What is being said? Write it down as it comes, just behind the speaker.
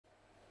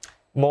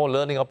More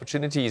learning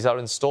opportunities are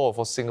in store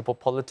for Singapore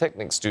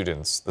Polytechnic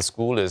students. The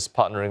school is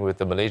partnering with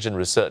the Malaysian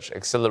Research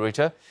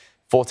Accelerator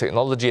for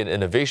Technology and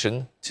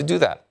Innovation to do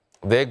that.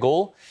 Their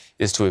goal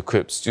is to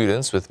equip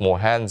students with more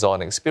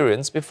hands-on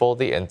experience before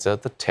they enter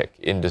the tech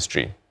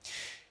industry.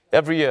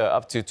 Every year,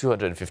 up to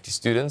 250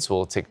 students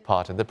will take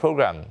part in the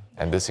program,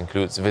 and this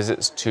includes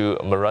visits to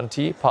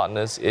MRANTI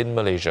partners in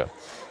Malaysia.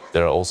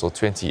 There are also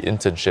 20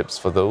 internships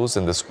for those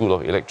in the School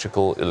of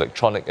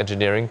Electronic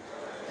Engineering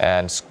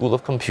and School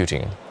of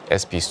Computing.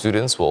 SP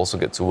students will also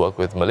get to work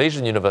with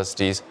Malaysian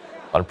universities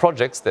on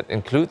projects that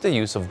include the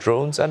use of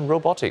drones and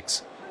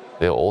robotics.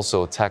 They'll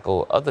also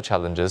tackle other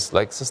challenges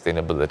like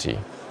sustainability.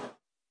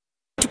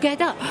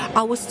 Together,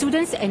 our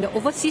students and the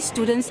overseas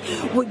students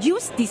would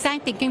use design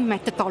thinking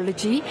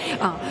methodology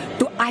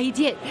to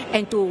ideate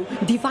and to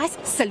devise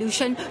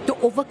solutions to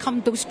overcome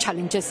those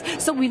challenges.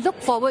 So we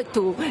look forward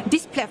to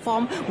this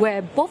platform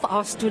where both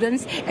our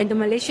students and the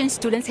Malaysian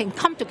students can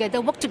come together,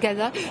 work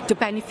together to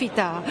benefit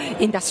the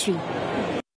industry.